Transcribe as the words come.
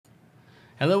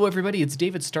Hello, everybody. It's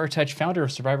David StarTouch, founder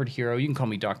of Survivor to Hero. You can call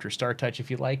me Dr. StarTouch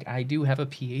if you like. I do have a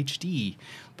PhD,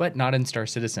 but not in Star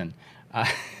Citizen.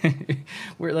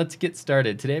 Let's get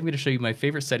started. Today, I'm going to show you my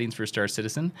favorite settings for Star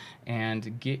Citizen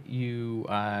and get you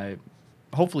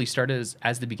hopefully started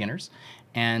as the beginners.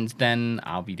 And then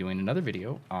I'll be doing another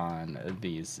video on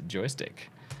these joystick.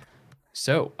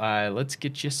 So let's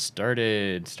get you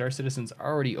started. Star Citizen's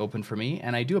already open for me,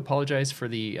 and I do apologize for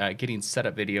the getting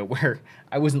setup video where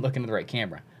I wasn't looking at the right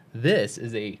camera. This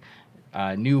is a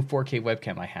new 4K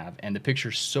webcam I have, and the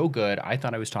picture's so good, I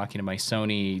thought I was talking to my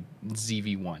Sony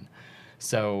ZV-1.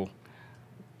 So,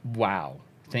 wow.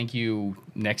 Thank you,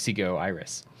 Nexigo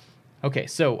Iris. Okay,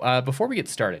 so before we get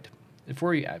started,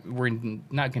 we're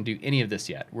not going to do any of this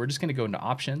yet. We're just going to go into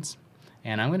options,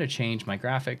 and I'm going to change my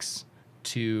graphics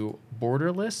to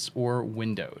borderless or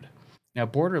windowed. Now,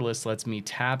 borderless lets me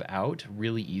tab out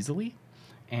really easily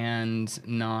and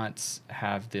not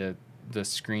have the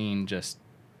screen just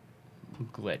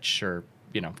glitch or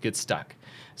get stuck.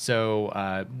 So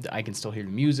I can still hear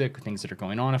the music, things that are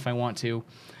going on if I want to,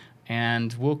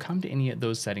 and we'll come to any of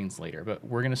those settings later. But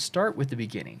we're going to start with the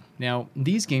beginning. Now,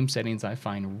 these game settings I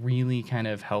find really kind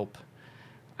of help.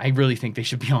 I really think they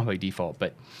should be on by default,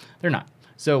 but they're not.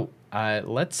 So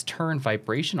let's turn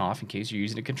vibration off in case you're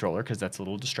using a controller, because that's a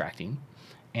little distracting.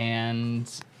 And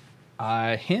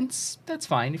hints, that's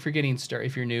fine if you're getting started.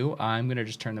 If you're new, I'm going to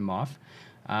just turn them off.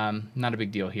 Not a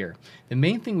big deal here. The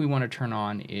main thing we want to turn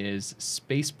on is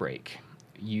space break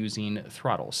using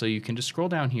throttle. So you can just scroll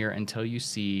down here until you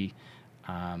see,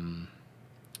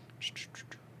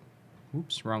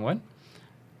 oops, wrong one.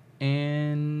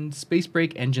 And space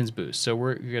break engines boost. So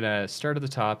we're gonna start at the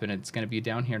top, and it's gonna be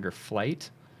down here under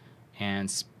flight.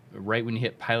 And right when you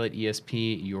hit pilot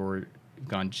ESP, you're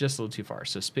gone just a little too far.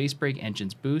 So space break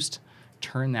engines boost,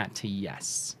 turn that to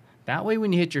yes. That way,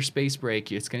 when you hit your space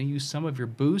brake, it's going to use some of your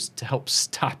boost to help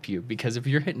stop you, because if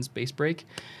you're hitting space brake,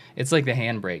 it's like the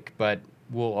handbrake, but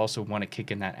we'll also want to kick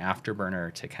in that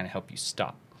afterburner to kind of help you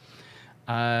stop.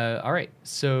 All right,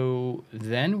 so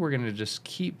then we're going to just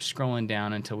keep scrolling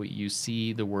down until you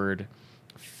see the word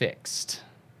fixed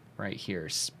right here.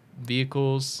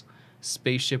 Vehicles,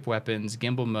 spaceship weapons,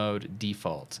 gimbal mode,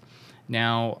 default.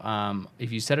 Now,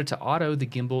 if you set it to auto, the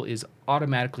gimbal is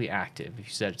automatically active. If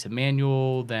you set it to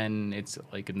manual, then it's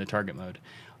like in the target mode.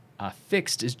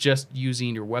 Fixed is just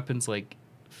using your weapons like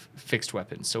fixed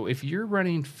weapons. So if you're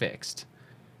running fixed,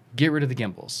 get rid of the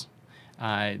gimbals.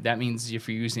 That means if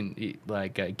you're using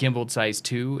like a gimbal size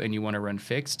 2 and you want to run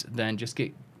fixed, then just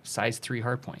get size 3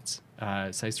 hardpoints,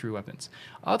 size 3 weapons.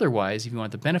 Otherwise, if you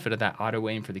want the benefit of that auto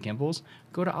aim for the gimbals,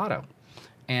 go to auto,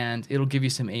 and it'll give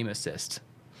you some aim assist.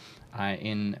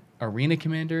 In Arena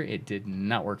Commander, it did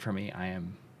not work for me. I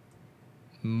am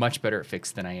much better at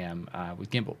fixed than I am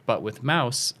with gimbal. But with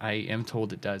mouse, I am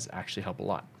told it does actually help a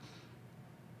lot.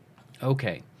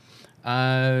 Okay.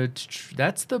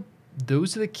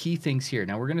 Those are the key things here.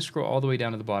 Now we're going to scroll all the way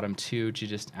down to the bottom too, to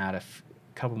just add a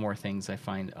couple more things I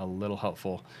find a little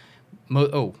helpful.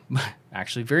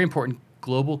 Actually, very important,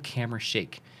 global camera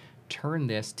shake. Turn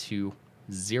this to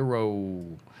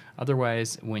 0.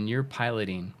 Otherwise, when you're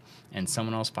piloting and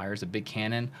someone else fires a big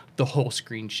cannon, the whole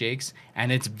screen shakes, and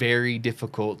it's very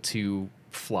difficult to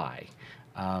fly.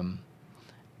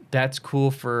 That's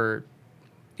cool for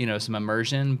some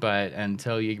immersion, but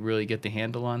until you really get the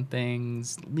handle on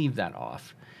things, leave that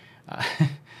off.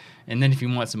 And then if you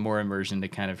want some more immersion to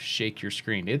kind of shake your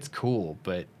screen, it's cool,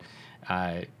 but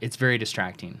it's very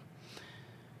distracting.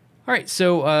 All right,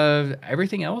 so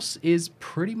everything else is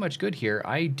pretty much good here.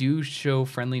 I do show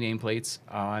friendly nameplates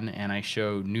on, and I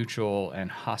show neutral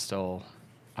and hostile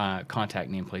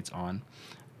contact nameplates on.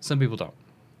 Some people don't.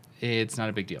 It's not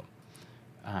a big deal.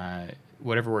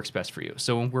 Whatever works best for you.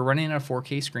 So we're running a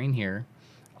 4K screen here.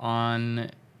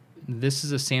 This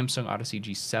is a Samsung Odyssey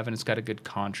G7. It's got a good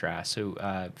contrast,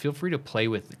 so feel free to play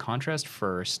with the contrast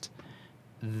first,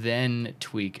 then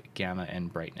tweak gamma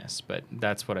and brightness. But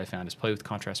that's what I found, is play with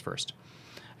contrast first.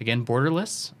 Again,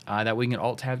 borderless. That way you can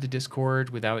alt-tab to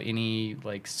Discord without any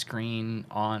like screen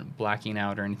on blacking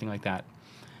out or anything like that.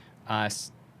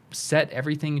 Set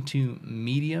everything to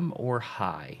medium or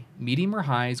high. Medium or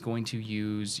high is going to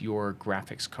use your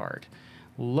graphics card.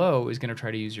 Low is going to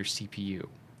try to use your CPU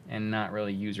and not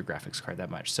really use your graphics card that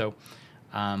much. So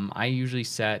I usually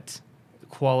set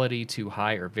quality to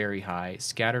high or very high,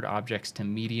 scattered objects to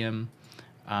medium,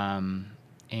 and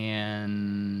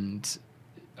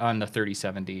on the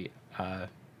 3070,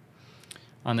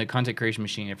 on the content creation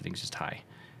machine, everything's just high.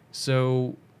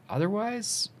 So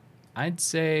otherwise, I'd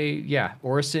say, yeah,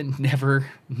 Orison,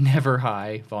 never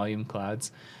high volume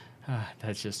clouds.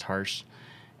 That's just harsh.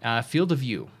 Field of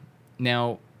view.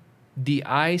 Now, the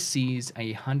eye sees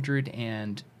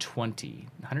 120,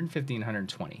 150, and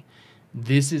 120.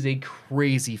 This is a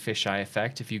crazy fisheye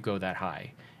effect if you go that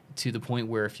high, to the point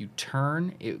where if you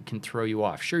turn, it can throw you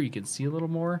off. Sure, you can see a little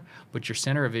more, but your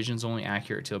center of vision is only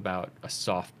accurate to about a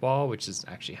softball, which is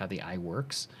actually how the eye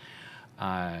works.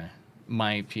 My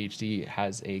PhD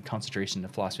has a concentration in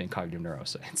philosophy and cognitive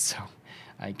neuroscience, so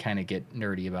I kind of get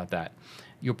nerdy about that.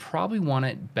 You'll probably want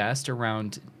it best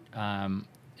around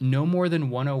no more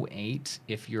than 108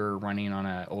 if you're running on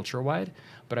a ultra wide,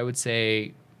 but I would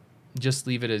say just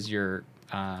leave it as your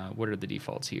what are the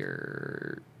defaults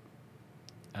here?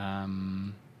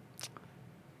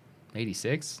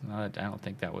 86? I don't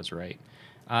think that was right.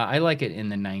 I like it in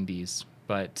the 90s,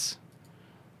 but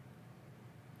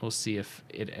we'll see if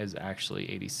it is actually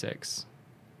 86.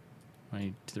 I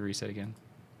need to the reset again.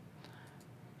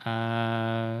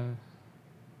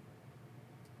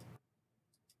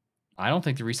 I don't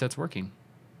think the reset's working.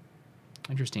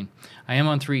 Interesting. I am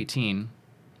on 318,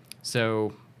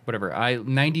 so whatever.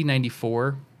 90,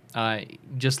 94,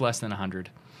 just less than 100.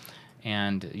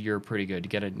 And you're pretty good. You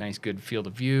get a nice, good field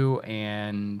of view,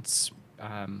 and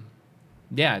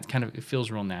yeah, it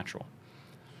feels real natural.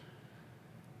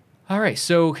 All right,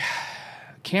 so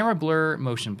camera blur,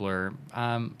 motion blur.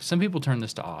 Some people turn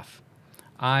this to off.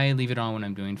 I leave it on when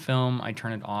I'm doing film. I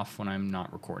turn it off when I'm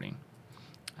not recording.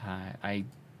 I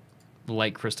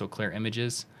like crystal clear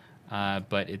images,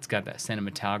 but it's got that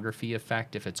cinematography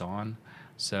effect if it's on.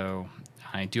 So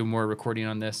I do more recording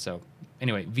on this. So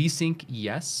anyway, VSync,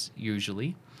 yes,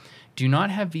 usually. Do not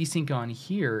have VSync on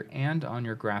here and on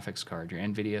your graphics card, your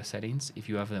NVIDIA settings. If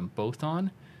you have them both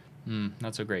on,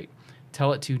 not so great.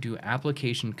 Tell it to do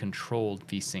application controlled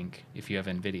VSync if you have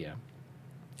NVIDIA.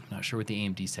 I'm not sure what the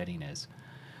AMD setting is.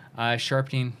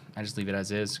 Sharpening, I just leave it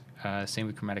as is. Same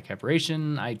with chromatic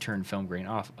aberration. I turn film grain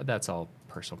off. That's all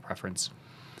personal preference.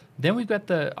 Then we've got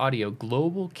the audio,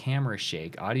 global camera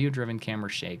shake, audio-driven camera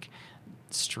shake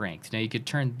strength. Now you could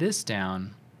turn this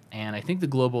down, and I think the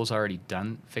global's already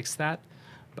fixed that.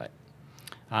 But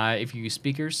if you use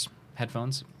speakers,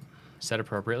 headphones, set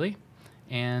appropriately,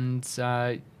 and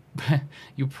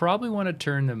you probably want to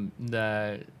turn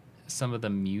some of the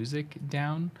music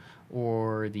down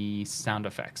or the sound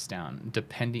effects down,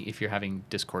 depending if you're having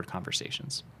Discord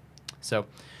conversations. So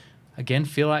again,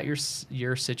 feel out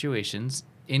your situations.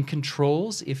 In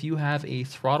controls, if you have a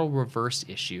throttle reverse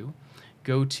issue,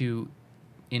 go to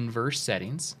inverse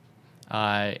settings,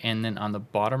 and then on the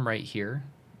bottom right here,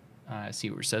 see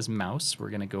where it says mouse, we're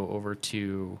going to go over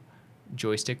to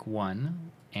joystick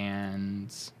 1,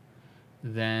 and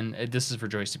then this is for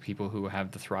joystick people who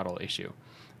have the throttle issue.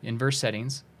 Inverse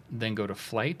settings, then go to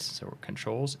flight, so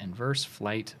controls, inverse,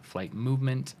 flight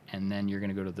movement, and then you're going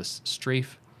to go to this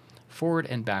strafe, forward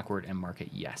and backward, and mark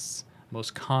it yes.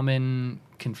 Most common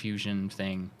confusion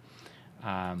thing.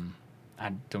 I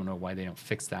don't know why they don't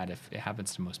fix that if it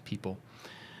happens to most people.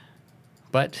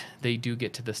 But they do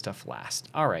get to this stuff last.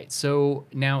 All right, so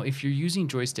now if you're using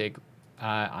joystick,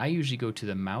 I usually go to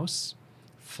the mouse,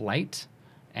 flight,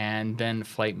 and then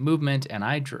flight movement, and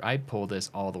I pull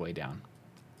this all the way down.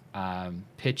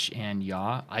 Pitch and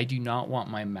yaw. I do not want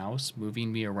my mouse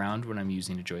moving me around when I'm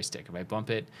using a joystick. If I bump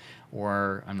it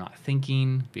or I'm not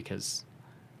thinking because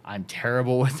I'm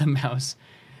terrible with the mouse,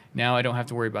 now I don't have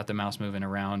to worry about the mouse moving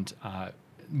around,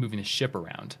 moving the ship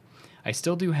around. I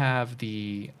still do have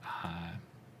the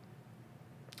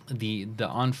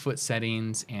on foot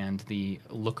settings and the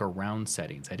look around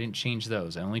settings. I didn't change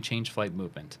those. I only changed flight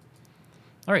movement.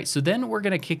 All right, so then we're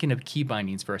going to kick into key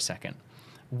bindings for a second.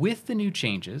 With the new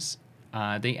changes,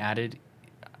 they added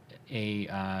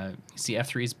see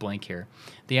F3 is blank here.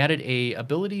 They added a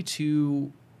ability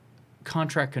to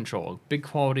contract control, big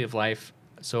quality of life.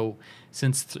 So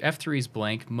since F3 is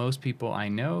blank, most people I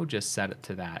know just set it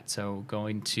to that. So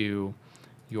going to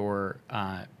your,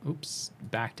 oops,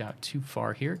 backed out too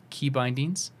far here, key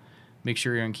bindings, make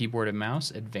sure you're on keyboard and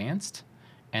mouse, advanced,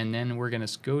 and then we're going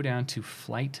to go down to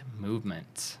flight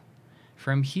movement.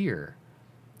 From here,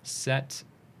 set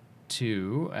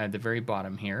to, at the very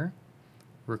bottom here,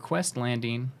 request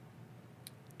landing,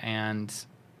 and,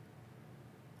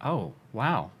 oh,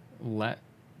 wow,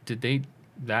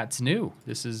 that's new.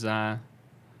 This is, all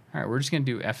right, we're just going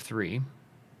to do F3.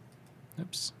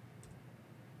 Oops.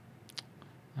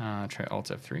 Try Alt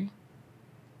F3.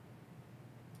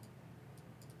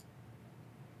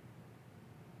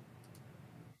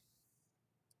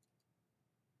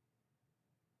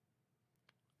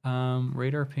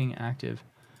 Radar ping active.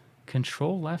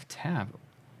 Control left tab.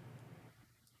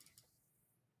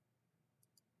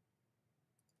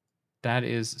 That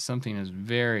is something that's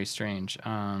very strange.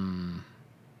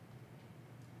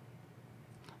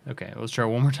 Okay, let's try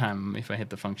one more time if I hit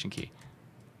the function key.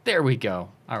 There we go.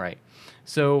 All right.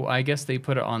 So I guess they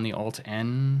put it on the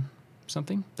Alt-N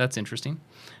something. That's interesting.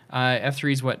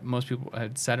 F3 is what most people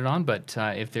had set it on, but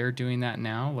if they're doing that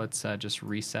now, let's just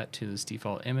reset to this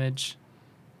default image.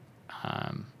 Oh.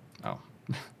 All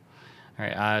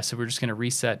right, so we're just going to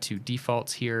reset to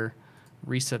defaults here,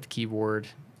 reset the keyboard,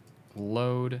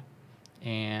 load,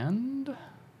 and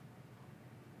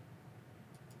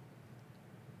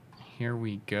here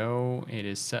we go. It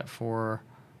is set for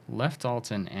left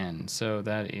Alt and N, so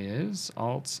that is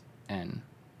Alt N.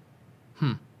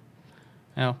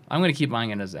 Well, I'm going to keep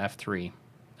mine as F3,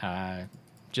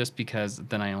 just because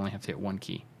then I only have to hit one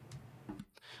key.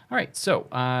 All right, so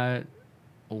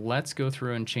let's go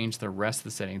through and change the rest of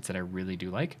the settings that I really do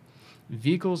like.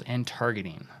 Vehicles and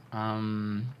targeting.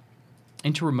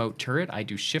 Into remote turret, I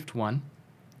do Shift 1,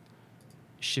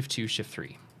 Shift 2, Shift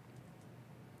 3.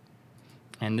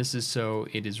 And this is so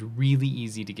it is really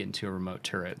easy to get into a remote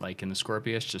turret. Like in the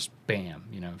Scorpius, just bam.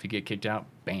 You know, if you get kicked out,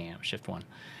 bam, Shift 1.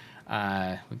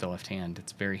 With the left hand,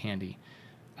 it's very handy.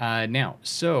 Now,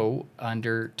 so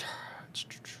under...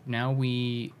 now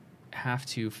we have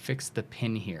to fix the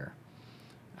pin here.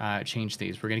 Change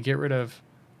these. We're going to get rid of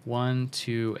 1,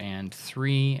 2, and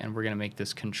 3, and we're going to make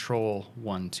this Control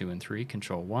 1, 2, and 3.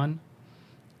 Control 1.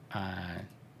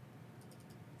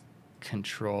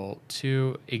 Control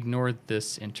 2. Ignore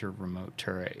this enter remote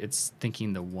turret. It's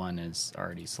thinking the 1 is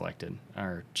already selected,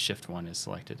 or Shift 1 is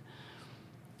selected.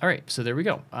 All right, so there we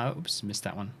go. Oops, missed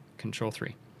that one. Control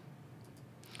 3.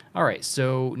 All right,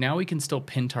 so now we can still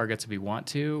pin targets if we want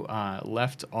to.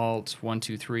 Left Alt 1,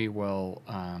 2, 3 will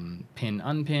pin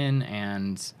unpin,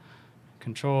 and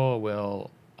Control will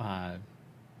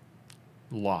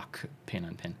lock pin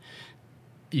unpin.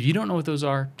 If you don't know what those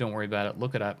are, don't worry about it.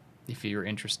 Look it up if you're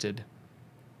interested.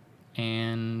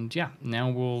 And yeah, now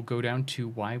we'll go down to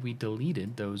why we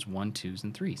deleted those 1, 2s,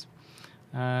 and 3s.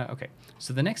 Okay,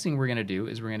 so the next thing we're going to do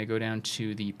is we're going to go down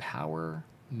to the power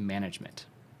management.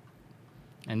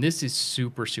 And this is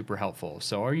super, super helpful.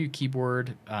 So are you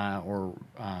keyboard or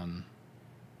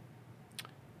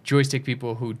joystick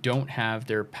people who don't have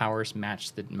their powers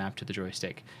matched the map to the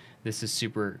joystick? This is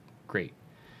super great.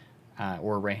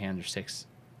 Or right-hand or sticks.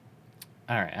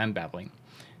 All right, I'm babbling.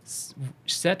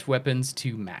 Set weapons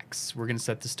to max. We're going to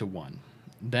set this to 1.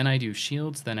 Then I do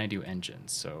shields, then I do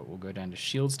engines. So we'll go down to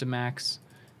shields to max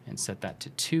and set that to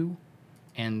 2.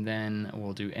 And then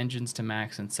we'll do engines to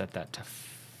max and set that to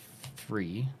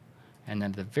 3. And then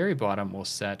at the very bottom, we'll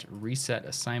set reset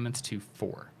assignments to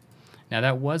 4. Now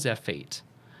that was F8.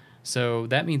 So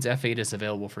that means F8 is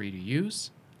available for you to use.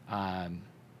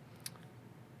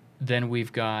 Then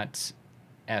we've got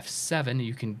F7.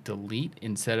 You can delete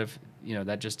instead of, you know,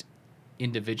 that just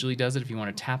individually does it if you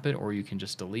want to tap it, or you can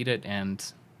just delete it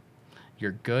and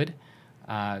you're good.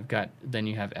 Then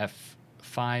you have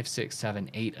F5, 6, 7,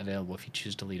 8 available if you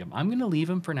choose to delete them. I'm going to leave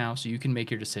them for now so you can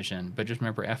make your decision, but just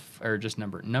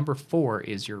remember number 4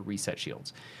 is your reset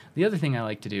shields. The other thing I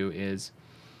like to do is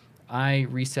I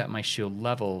reset my shield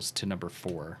levels to number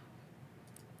 4.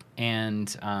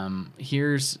 And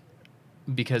here's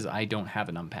because I don't have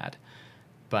a numpad,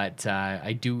 but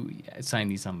I do assign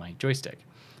these on my joystick.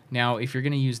 Now, if you're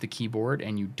going to use the keyboard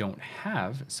and you don't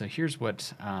have, so here's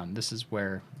what, this is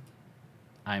where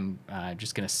I'm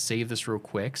just going to save this real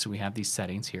quick. So we have these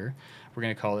settings here. We're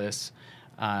going to call this,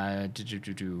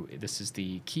 this is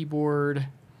the keyboard.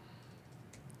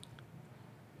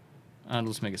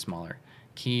 Let's make it smaller.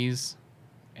 Keys,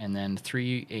 and then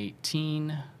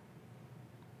 318,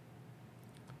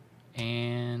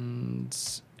 and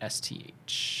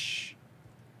STH.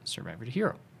 Survivor to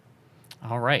Hero.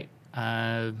 All right.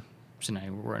 So now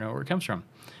we know where it comes from.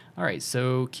 All right,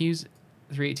 so keys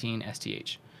 318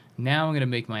 STH. Now I'm going to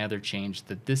make my other change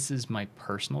that this is my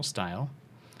personal style.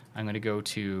 I'm going to go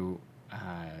to,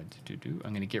 I'm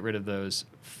going to get rid of those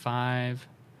 5,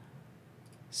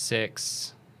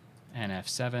 6, and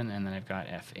F7, and then I've got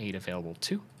F8 available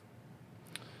too.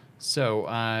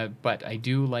 So, but I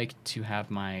do like to have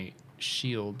my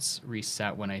shields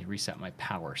reset when I reset my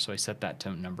power, so I set that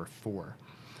to number 4.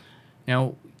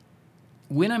 Now,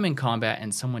 when I'm in combat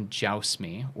and someone jousts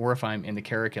me, or if I'm in the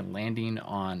Carrack and landing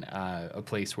on a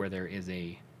place where there is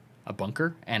a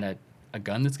bunker and a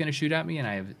gun that's going to shoot at me, and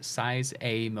I have size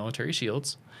A military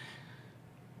shields,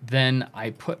 then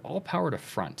I put all power to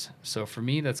front. So for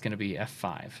me, that's going to be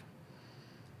F5.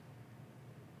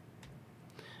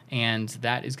 And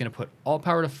that is going to put all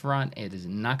power to front. It is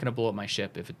not going to blow up my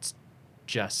ship if it's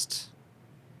just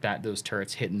that those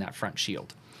turrets hitting that front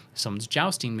shield. If someone's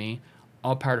jousting me,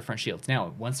 all power to front shields.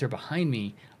 Now, once they're behind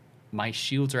me, my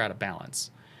shields are out of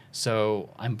balance. So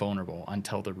I'm vulnerable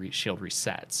until the shield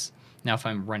resets. Now, if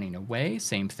I'm running away,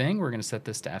 same thing. We're going to set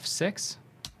this to F6.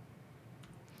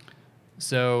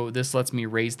 So this lets me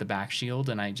raise the back shield,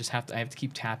 and I have to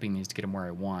keep tapping these to get them where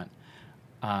I want.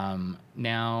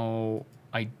 Now,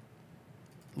 I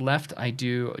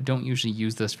don't usually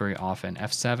use this very often.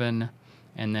 F7,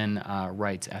 and then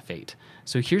right's F8.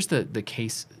 So here's the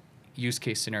use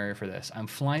case scenario for this. I'm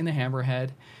flying the Hammerhead,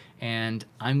 and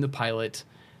I'm the pilot.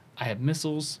 I have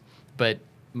missiles, but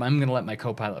I'm going to let my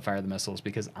co-pilot fire the missiles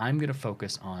because I'm going to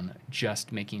focus on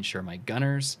just making sure my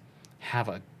gunners have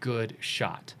a good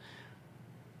shot.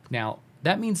 Now,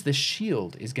 that means the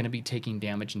shield is going to be taking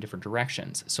damage in different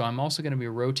directions. So I'm also going to be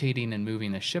rotating and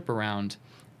moving the ship around,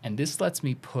 and this lets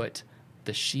me put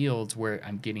the shields where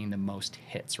I'm getting the most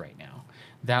hits right now.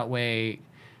 That way,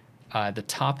 the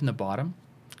top and the bottom,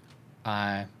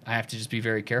 I have to just be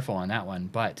very careful on that one.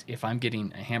 But if I'm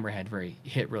getting a Hammerhead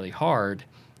hit really hard,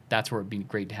 that's where it'd be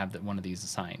great to have one of these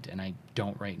assigned, and I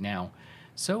don't right now.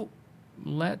 So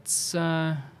let's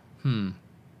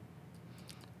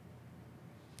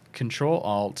Control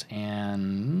Alt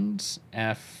and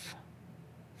F5.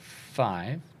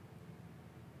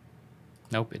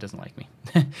 Nope, it doesn't like me.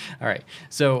 All right,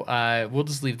 so we'll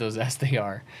just leave those as they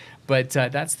are. But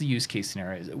that's the use case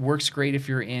scenario. It works great if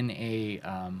you're in a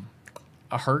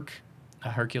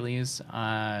Hercules,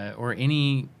 or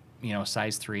any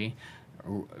size 3.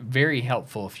 Very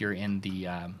helpful if you're in the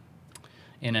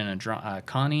in an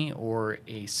Connie or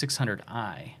a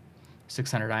 600i.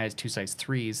 600i is 2 size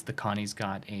 3s. The Connie's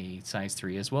got a size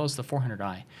 3 as well as the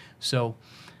 400i. So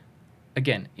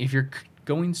again, if you're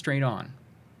going straight on,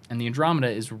 and the Andromeda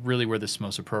is really where this is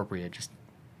most appropriate, just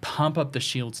pump up the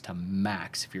shields to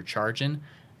max if you're charging,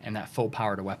 and that full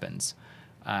power to weapons.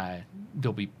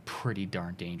 They'll be pretty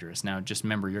darn dangerous. Now, just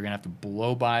remember, you're going to have to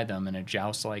blow by them in a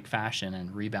joust-like fashion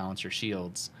and rebalance your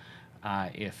shields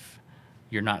if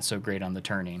you're not so great on the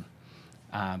turning.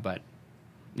 But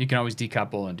you can always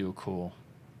decouple and do a cool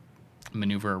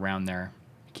maneuver around there.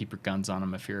 Keep your guns on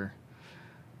them if you're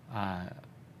a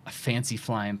fancy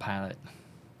flying pilot.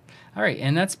 All right,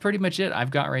 and that's pretty much it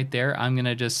I've got right there. I'm going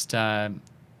to just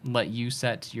let you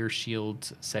set your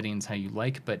shield settings how you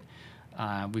like, but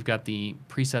we've got the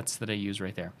presets that I use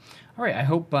right there. All right, I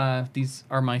hope these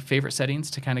are my favorite settings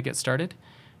to kind of get started.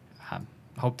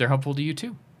 Hope they're helpful to you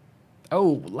too.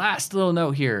 Oh, last little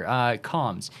note here,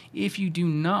 comms. If you do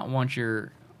not want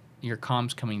your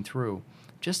comms coming through,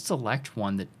 just select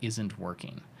one that isn't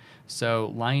working.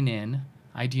 So line in,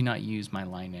 I do not use my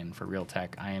line in for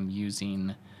Realtek. I am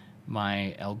using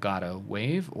my Elgato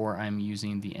Wave, or I'm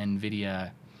using the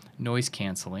NVIDIA noise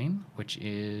canceling, which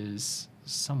is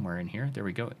somewhere in here. There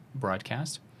we go,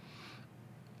 broadcast.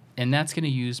 And that's going to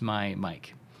use my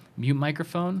mic. Mute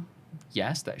microphone,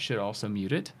 yes, that should also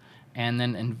mute it. And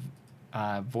then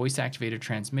voice activated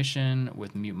transmission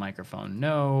with mute microphone,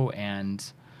 no. And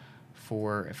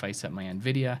for if I set my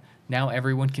NVIDIA, now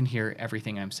everyone can hear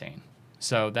everything I'm saying.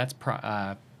 So that's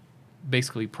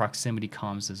basically proximity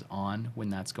comms is on when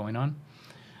that's going on.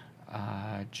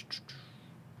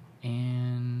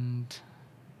 And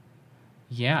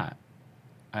yeah,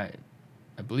 I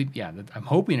believe, yeah, I'm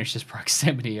hoping it's just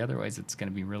proximity. Otherwise, it's going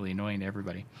to be really annoying to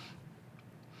everybody.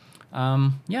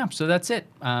 Yeah, so that's it.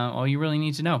 All you really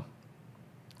need to know.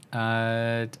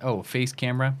 Oh, face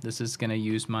camera. This is going to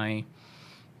use my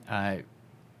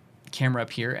camera up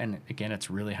here. And again,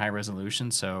 it's really high resolution,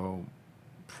 so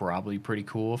probably pretty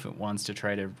cool if it wants to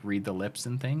try to read the lips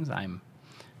and things. I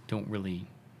don't really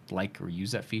like or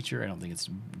use that feature. I don't think it's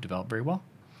developed very well.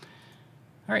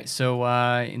 All right, so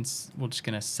we're just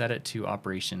going to set it to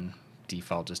operation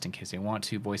default just in case I want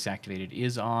to. Voice activated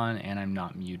is on, and I'm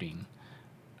not muting.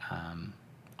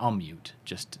 I'll mute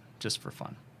just for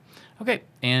fun. Okay,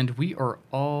 and we are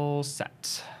all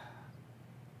set.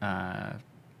 Have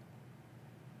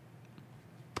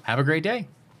a great day.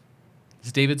 This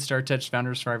is David, StarTouch,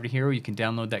 founder of Survivor to Hero. You can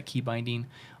download that key binding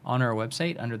on our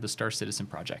website under the Star Citizen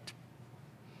Project.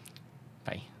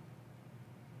 Bye.